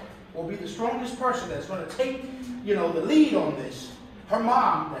thought will be the strongest person that's going to take, the lead on this. Her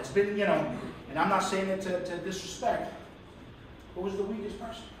mom, that's been, and I'm not saying it to disrespect, who was the weakest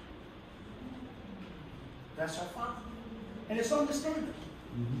person? That's her father. And it's understandable.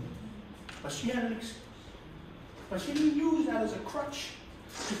 But she had an excuse. But she didn't use that as a crutch.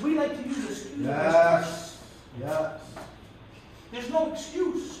 Because we like to use excuses as crutches. Yes. There's no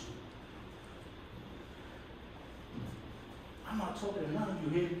excuse. I'm not talking to none of you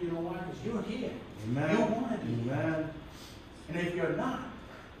here. You know why? Because you're here. Amen. You want to be. Amen. And if you're not,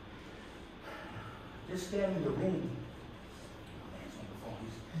 just stand in the room. Oh, man, it's on the phone.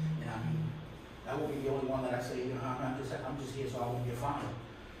 And I mean, that will be the only one that I say, you know, I'm just here so I won't get fired.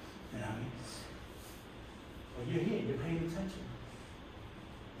 You know what I mean? But you're here, you're paying attention.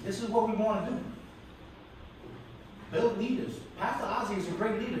 This is what we want to do. Build leaders. Pastor Ozzy is a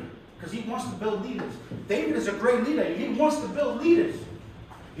great leader because he wants to build leaders. David is a great leader. He wants to build leaders.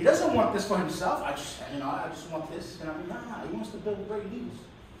 He doesn't want this for himself. I just want this. And I mean, nah, he wants to build great leaders.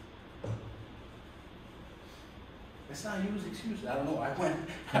 Let's not use excuses. I don't know. I went.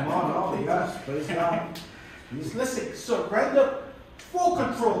 Come on, oh, yes, praise God. Listen, surrender full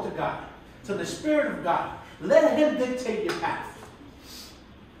control to God, to the Spirit of God. Let Him dictate your path.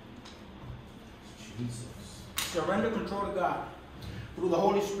 Jesus. Surrender control to God through the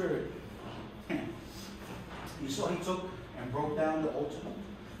Holy Spirit. You saw He took and broke down the altar,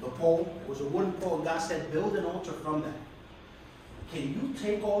 the pole. It was a wooden pole. God said, build an altar from that. Can you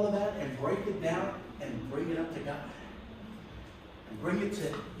take all of that and break it down and bring it up to God? And bring it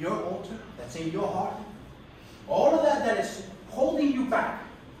to your altar that's in your heart? All of that is holding you back.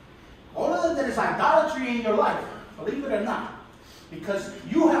 All of that is idolatry in your life, believe it or not. Because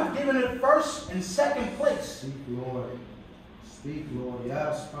you have given it first and second place. Speak, Lord. Speak, Lord.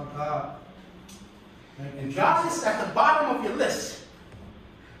 Yes, my God. Thank you, And God is at the bottom of your list.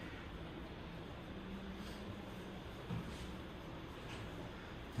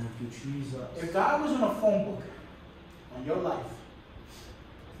 Thank you, Jesus. If God was in a phone book on your life,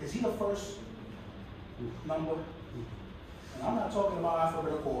 is He the first number? And I'm not talking about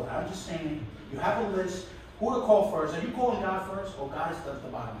alphabetical order. I'm just saying you have a list. Who to call first? Are you calling God first, or God is at the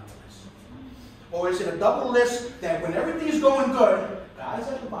bottom of the list? Or is it a double list that when everything's going good, God is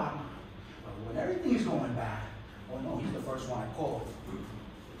at the bottom, but when everything's going bad, oh no, He's the first one I call.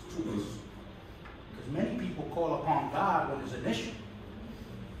 It's two lists. Because many people call upon God when there's an issue.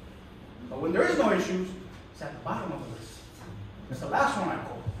 But when there is no issues, it's at the bottom of the list. It's the last one I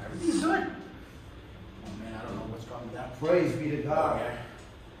call. Everything's good. Oh man, I don't know what's coming down. Praise be to God. Okay.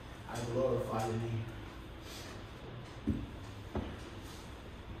 I glorify your name.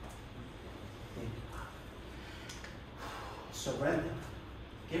 Surrender.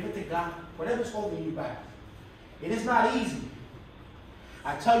 Give it to God. Whatever's holding you back. It is not easy.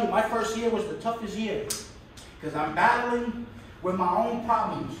 I tell you, my first year was the toughest year. Because I'm battling with my own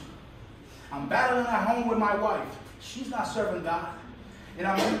problems. I'm battling at home with my wife. She's not serving God. And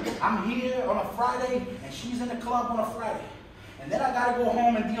I'm here on a Friday, and she's in the club on a Friday. And then I got to go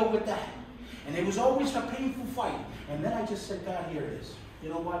home and deal with that. And it was always a painful fight. And then I just said, God, here it is. You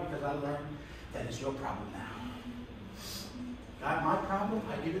know why? Because I learned that it's your problem now. God, my problem,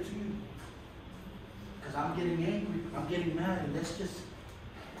 I give it to you. Because I'm getting angry, I'm getting mad, and that's just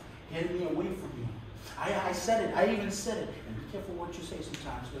getting me away from you. I said it, I even said it. And be careful what you say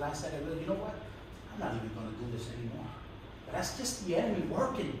sometimes, because I said it, you know what? I'm not even going to do this anymore. But that's just the enemy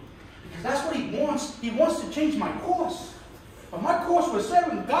working. Because that's what he wants. He wants to change my course. But my course was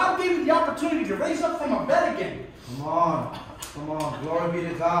serving. God gave me the opportunity to raise up from a bed again. Come on. Come on. Glory be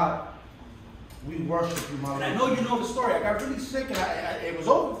to God. We worship you, my Lord. And I know you know the story. I got really sick, and it was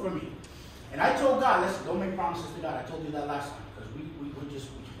over for me. And I told God, listen, don't make promises to God. I told you that last time, because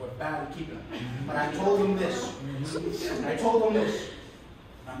we're bad at keeping them. But I told him this. I told him this.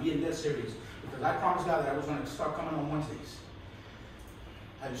 I'm being dead serious. Because I promised God that I was going to start coming on Wednesdays.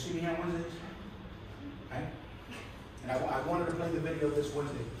 Have you seen me on Wednesdays? Right? And I wanted to play the video this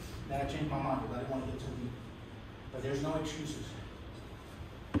Wednesday. Then I changed my mind because I didn't want to get too deep. But there's no excuses.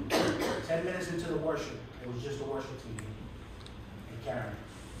 10 minutes into the worship, it was just the worship team and Karen.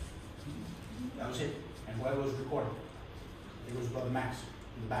 That was it. And whoever was recording, it was Brother Max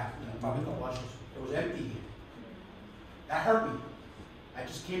in the back. Probably no ushers. It was empty here. That hurt me. I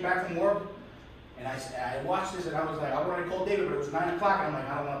just came back from work, and I watched this, and I was like, I wanted to call David, but it was 9 o'clock, and I'm like,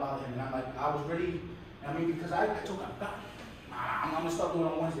 I don't want to bother him. And I'm like, I was ready. I mean, because I told God, I'm going to start doing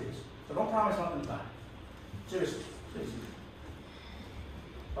it on Wednesdays. So don't promise nothing to God. Seriously. Seriously.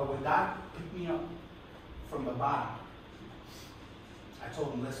 But when God picked me up from the bottom, I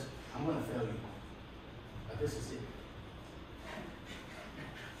told him, listen, I'm going to fail you. But this is it.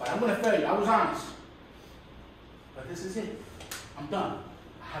 But I'm going to fail you. I was honest. But this is it. I'm done.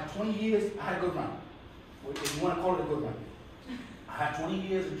 I had 20 years. I had a good run. If you want to call it a good run. I had 20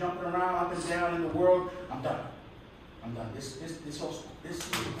 years of jumping around up and down in the world. I'm done. I'm done. This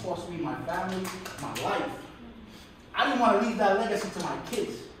cost me my family, my life. I didn't want to leave that legacy to my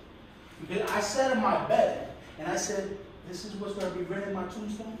kids. Because I sat in my bed and I said, this is what's going to be written in my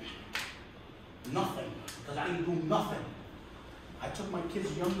tombstone? Nothing. Because I didn't do nothing. I took my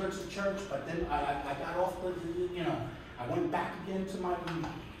kids younger to church, but then I got off the, I went back again to my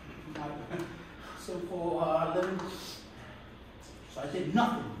simple living. So I did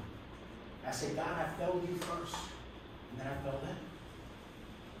nothing. I said, God, I failed you first. And then I fell in.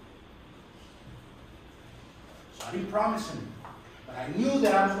 So I didn't promise him. But I knew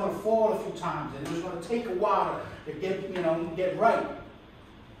that I was going to fall a few times. And it was going to take a while to get right.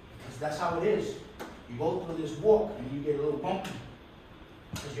 Because that's how it is. You go through this walk and you get a little bumpy.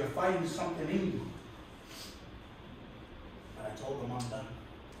 Because you're fighting something in you. But I told him I'm done.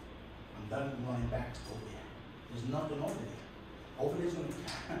 I'm done running back to go there. There's nothing over there. Over there's going to be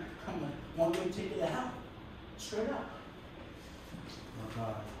one way ticket to hell. Straight up.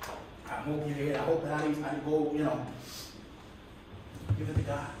 I hope you hear. I hope that I didn't go, give it to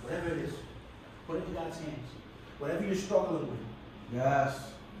God. Whatever it is. Put it in God's hands. Whatever you're struggling with.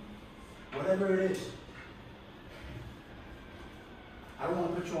 Yes. Whatever it is. I don't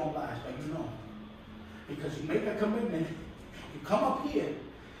want to put you on blast, but you know. Because you make a commitment, you come up here,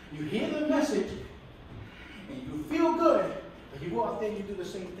 you hear the message, and you feel good, but you go out there and you do the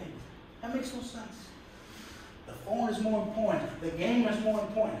same thing. That makes no sense. The phone is more important. The game is more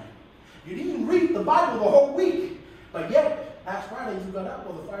important. You didn't read the Bible the whole week, but yet, last Friday you got up,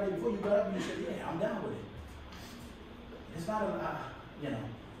 or the Friday before you got up, and you said, yeah, I'm down with it. It's not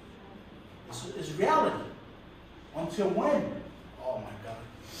it's reality. Until when? Oh my God.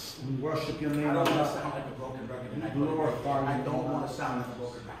 We worship your name. I don't want to sound like a broken record. And I don't want to sound like a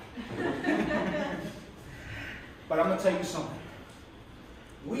broken record. But I'm going to tell you something.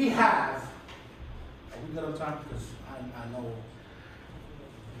 We have, are we good on time? Because I know.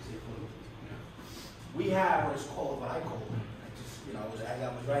 We have what is called, what I call, as I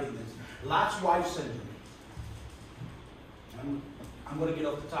was writing this, Lot's wife syndrome. I'm going to get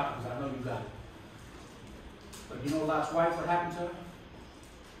off the top because I know you got it. But you know Lot's wife, what happened to her?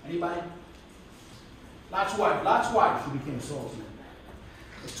 Anybody? Lot's wife. She became salty.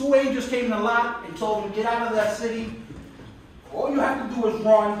 The two angels came to Lot and told him, get out of that city. All you have to do is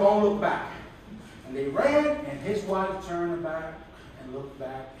run, don't look back. And they ran, and his wife turned back and looked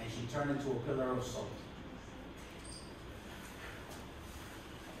back, and she turned into a pillar of salt.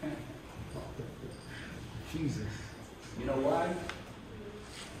 Jesus. You know why?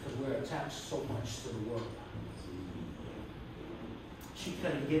 Because we're attached so much to the world. She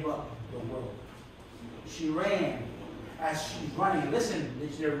couldn't give up the world. She ran. As she's running, listen,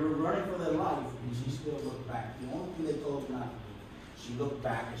 they're running for their life, and she still looked back. The only thing they told her not to do, she looked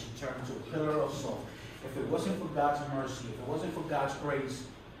back and she turned into a pillar of salt. If it wasn't for God's mercy, if it wasn't for God's grace,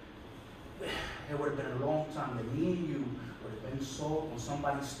 it would have been a long time that me and you would have been salt on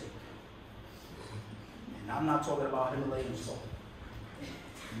somebody's steak. And I'm not talking about Himalayan salt.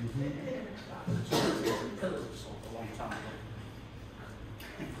 Pillars of salt a long time ago.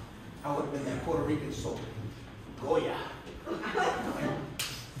 I would have been that Puerto Rican salt. Goya.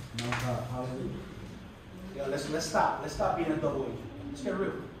 Yeah, let's stop. Let's stop being a double agent. Let's get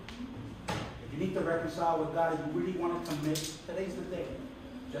real. If you need to reconcile with God and you really want to commit, today's the day.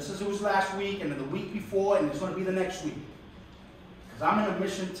 Just as it was last week and then the week before, and it's going to be the next week. Because I'm in a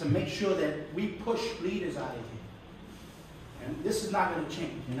mission to make sure that we push leaders out of here. And this is not going to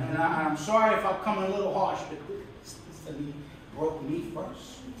change. And I'm sorry if I'm coming a little harsh, but this broke me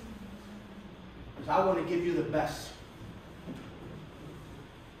first. Because I want to give you the best.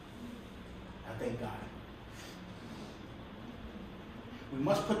 I thank God. We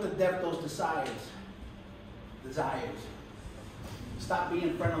must put to death those desires. Stop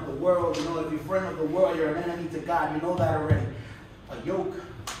being friend of the world. You know, if you're friend of the world, you're an enemy to God. You know that already. A yoke.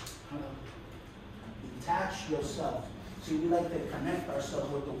 Detach yourself. See, we like to connect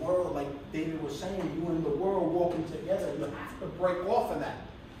ourselves with the world. Like David was saying, you and the world walking together. You have to break off of that.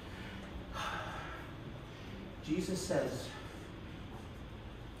 Jesus says,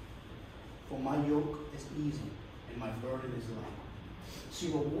 for my yoke is easy and my burden is light.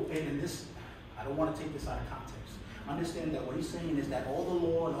 See, and this, I don't want to take this out of context. Understand that what he's saying is that all the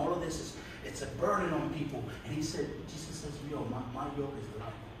law and all of this it's a burden on people. And Jesus says, my yoke is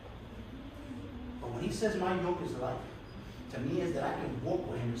light. But when he says my yoke is light, to me is that I can walk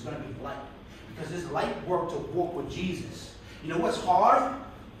with him. It's going to be light. Because it's light work to walk with Jesus. You know what's hard?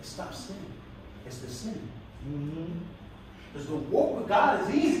 It's stop sinning. It's the sin. Because the walk with God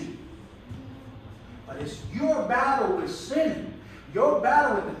is easy. But it's your battle with sin. Your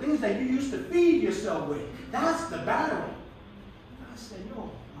battle with the things that you used to feed yourself with. That's the battle. I said,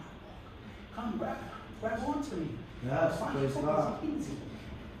 yo, come grab onto me. Yes, praise God. Easy.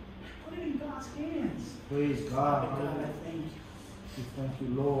 Put it in God's hands. Praise God. God, I thank you. We thank you,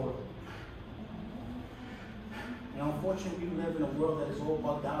 Lord. And unfortunately, we live in a world that is all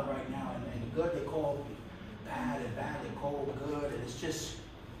bugged out right now. And the good they call bad, and bad they call good. And it's just,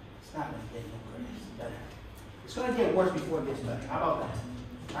 it's not going to get no good. It's better. It's going to get worse before it gets better. How about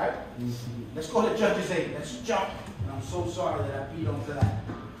that? All right? Let's go to Judges 8. Let's jump. And I'm so sorry that I beat on to that.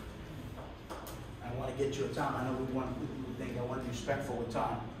 I want to get you a time. I know we think I want to be respectful with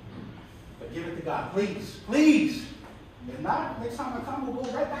time. But give it to God. Please. Please. If not, next time I come, we'll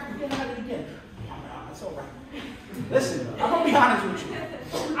go right back again at it again. That's all right. Listen, I'm going to be honest with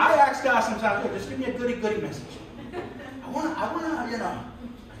you. I ask God sometimes, just give me a goody-goody message. I want to,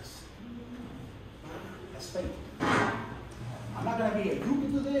 that's faith. I'm not going to be you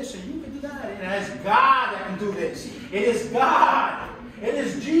can do this and you can do that. It is God that can do this. It is God. It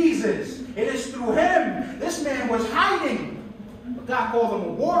is Jesus. It is through him. This man was hiding. But God called him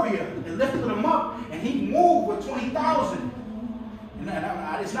a warrior and lifted him up, and he moved with 20,000.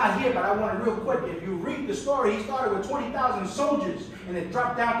 And it's not here, but I want to real quick. If you read the story, he started with 20,000 soldiers, and it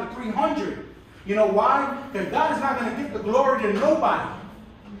dropped down to 300. You know why? Because God is not going to give the glory to nobody.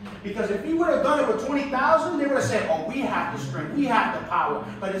 Because if he would have done it with 20,000, they would have said, oh, we have the strength, we have the power.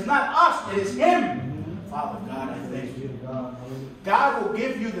 But it's not us, it is him. Father God, I thank you. God will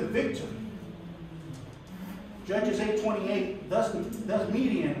give you the victory. Judges 8:28, thus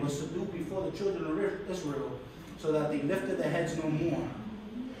Midian was subdued before the children of Israel, so that they lifted their heads no more.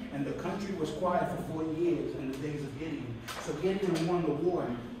 And the country was quiet for 40 years in the days of Gideon. So Gideon won the war.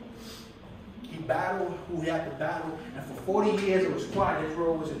 He battled who he had to battle, and for 40 years it was quiet.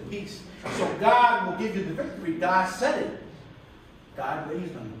 Israel was in peace. So God will give you the victory. God said it. God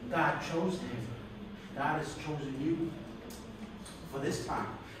raised him. God chose him. God has chosen you for this time,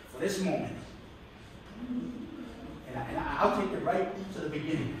 for this moment. And I'll take it right to the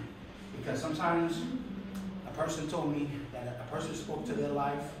beginning. Because sometimes a person told me that a person spoke to their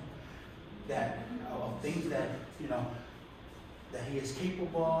life that of things that, that he is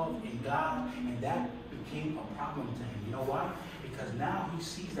capable of in God, and that became a problem to him. You know why? Because now he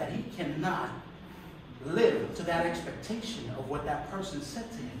sees that he cannot live to that expectation of what that person said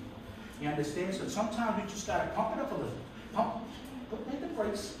to him. You understand? So sometimes we just got to pump it up a little. Take the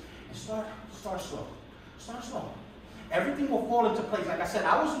brakes and start slow. Start slow. Everything will fall into place. Like I said,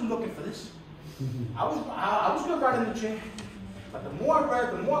 I wasn't looking for this. I was good right in the chair. But the more I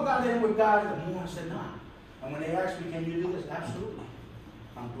read, the more I got in with God, the more I said, nah. And when they asked me, can you do this? Absolutely.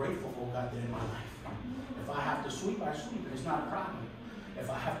 I'm grateful for what God did in my life. If I have to sweep, I sweep. It's not a problem. If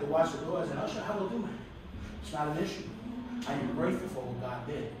I have to wash the doors and usher, I will do it. It's not an issue. I am grateful for what God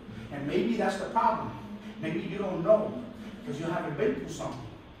did. And maybe that's the problem. Maybe you don't know because you haven't been through something.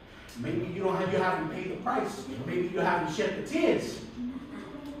 Maybe you haven't paid the price. Maybe you haven't shed the tears.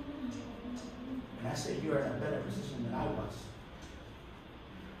 And I said you're in a better position than I was.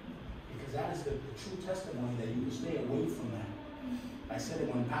 Because that is the true testimony that you can stay away from that. I said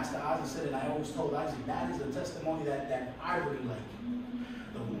it when Pastor Isaac said it, and I always told Isaac, that is the testimony that I really like.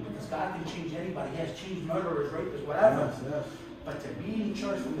 Because God can change anybody. He has changed murderers, rapists, whatever. Yes. But to be in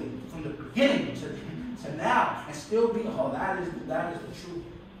church from the beginning to now and still be, that is the truth.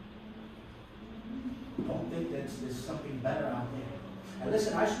 Don't think that there's something better out there. And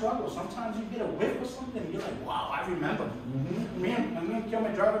listen, I struggle. Sometimes you get a whiff or something, and you're like, wow, I remember. Mm-hmm. Me and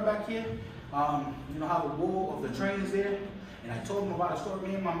Kilman driving back here, you know how the wall of the train is there? And I told him about a story.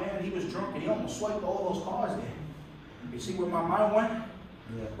 Me and my man, he was drunk, and he almost swiped all those cars there. You see where my mind went?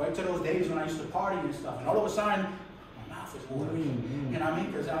 Yeah. Right to those days when I used to party and stuff. And all of a sudden, my mouth is watering. Mm-hmm. You know what I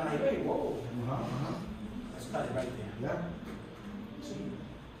mean? Because I'm like, hey, whoa. Let's cut it right there. Yeah. See?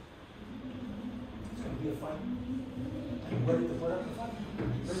 It's going to be a fight. Are you ready to put up the fight? Are you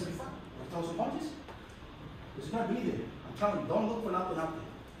ready to fight? Throw some punches? It's going to be there. I'm telling you, don't look for nothing out there.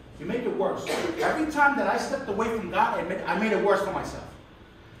 You make it worse. Every time that I stepped away from God, I made it worse for myself.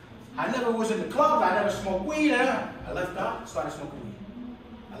 I never was in the club. I never smoked weed. I left God, started smoking weed.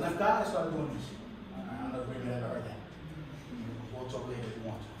 I left God, I started doing this. I don't know if anybody ever heard that. We'll talk later if you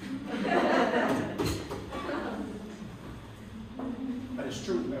want to. But it's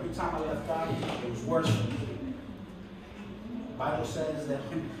true. Every time I left God, it was worse for me. The Bible says that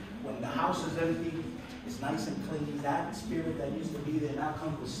when the house is empty, it's nice and clean. That spirit that used to be there now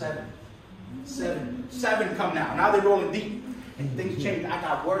comes with seven. Seven come now. Now they're rolling deep. And things change. I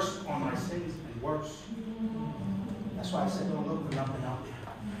got worse on my sins and worse. That's why I said don't look for nothing out there.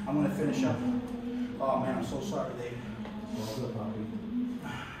 I'm going to finish up. Oh man, I'm so sorry, David.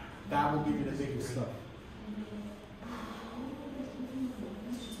 God will give you the victory.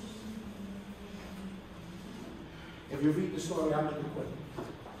 If you read the story, I'll make it quick,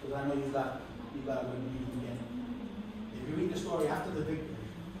 because I know you got to read again. If you read the story after the victory,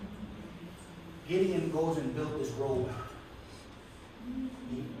 Gideon goes and built this robe.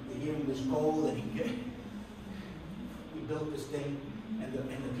 They gave him this gold, and he built this thing, and the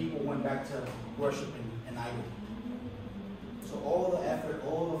people went back to worshiping an idol. So all the effort,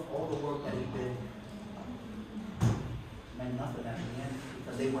 all the work that he did meant nothing at the end,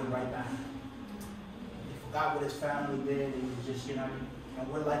 because they went right back. They forgot what his family did. It was just, and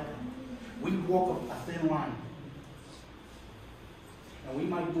we're like that. We walk a thin line, and we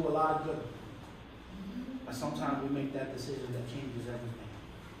might do a lot of good, but sometimes we make that decision that changes everything,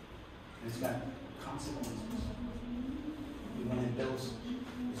 and it's got consequences. We went and built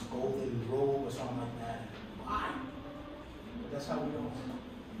this golden robe or something like that. Why? But that's how we go.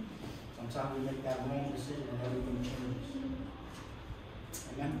 Sometimes we make that wrong decision and everything changes.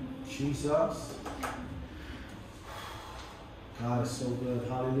 Amen? Jesus. God is so good.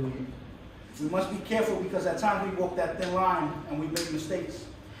 Hallelujah. We must be careful, because at times we walk that thin line and we make mistakes.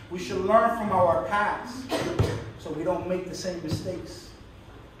 We should learn from our past so we don't make the same mistakes.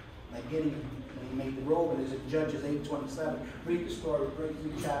 Like Gideon, when he made the robe, and it's in Judges 8:27. Read the story, break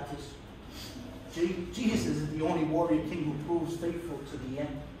 3 chapters. Jesus is the only warrior king who proves faithful to the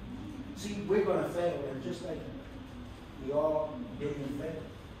end. See, we're going to fail, and just like we all Gideon failed,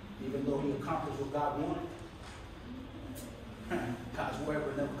 even though he accomplished what God wanted. God's word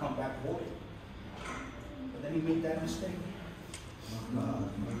will never come back void. But then he made that mistake.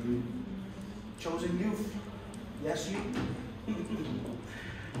 Chosen youth. Yes, you.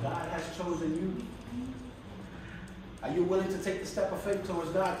 God has chosen you. Are you willing to take the step of faith towards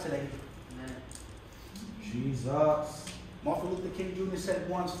God today? Jesus. Martin Luther King Jr. said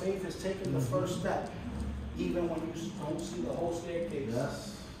one's faith is taking the first step, even when you don't see the whole staircase.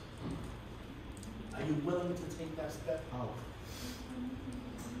 Yes. Are you willing to take that step out?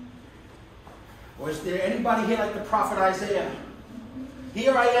 Or is there anybody here like the prophet Isaiah?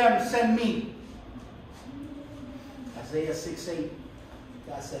 Here I am, send me. Isaiah 6:8.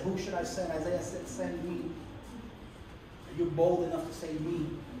 God said, who should I send? Isaiah said, send me. Are you bold enough to say me?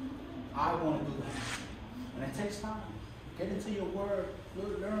 I want to do that. And it takes time. Get into your word.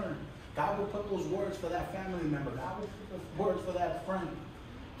 Learn. God will put those words for that family member. God will put those words for that friend.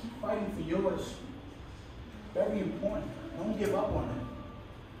 Keep fighting for yours. Very important. Don't give up on it.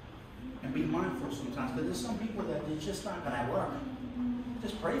 And be mindful sometimes, because there's some people that it's just not going to work.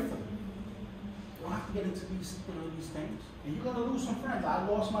 Just pray for them. You don't have to get into these things. And you're going to lose some friends. I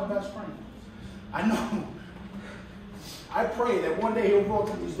lost my best friend. I know. I pray that one day he'll walk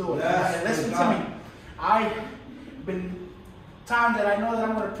through these doors. Yes, listen to me. I've been times that I know that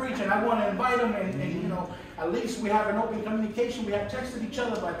I'm going to preach, and I want to invite him, and at least we have an open communication. We have texted each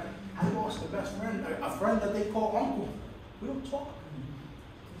other, but I lost a best friend, a friend that they call uncle. We don't talk.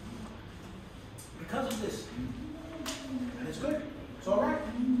 Because of this. And it's good. It's all right.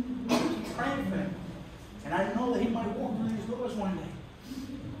 Keep praying for him. And I know that he might walk through these doors one day.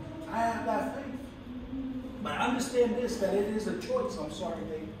 I have that faith. But I understand this, that it is a choice. I'm sorry,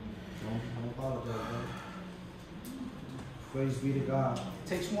 Dave. Don't apologize, man. Praise be to God. It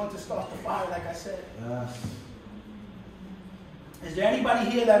takes one to start the fire, like I said. Yes. Is there anybody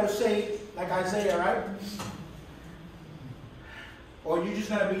here that would say, like Isaiah, right? Or you just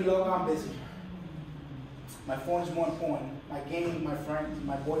going to be, look, I'm busy. My phone is more important. My game, my friends,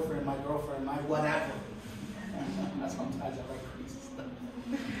 my boyfriend, my girlfriend, my whatever. Sometimes I like crazy stuff.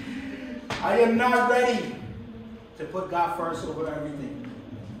 I am not ready to put God first over everything.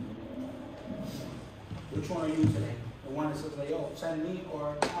 Which one are you today? The one that says, like, yo, send me,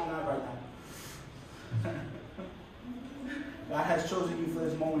 or no, not right now. God has chosen you for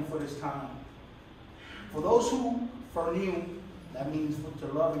this moment, for this time. For those who foreknew, that means to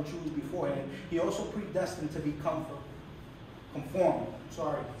love and choose beforehand, he also predestined to be conformed,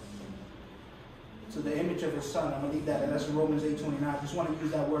 to the image of his son. I'm going to leave that. That's in Romans 8:29. I just want to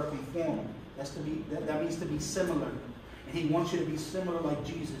use that word conform. That means to be similar. And he wants you to be similar like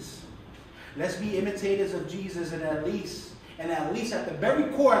Jesus. Let's be imitators of Jesus, and at least at the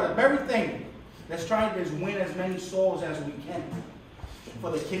very core, the very thing, let's try to win as many souls as we can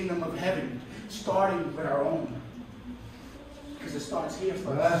for the kingdom of heaven, starting with our own. Because it starts here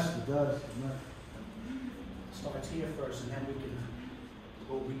first. Yes, it does. It starts here first, and then we can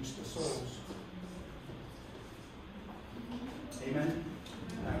go reach the souls. Amen.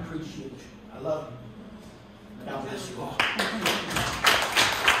 I appreciate you. I love you. God bless you all.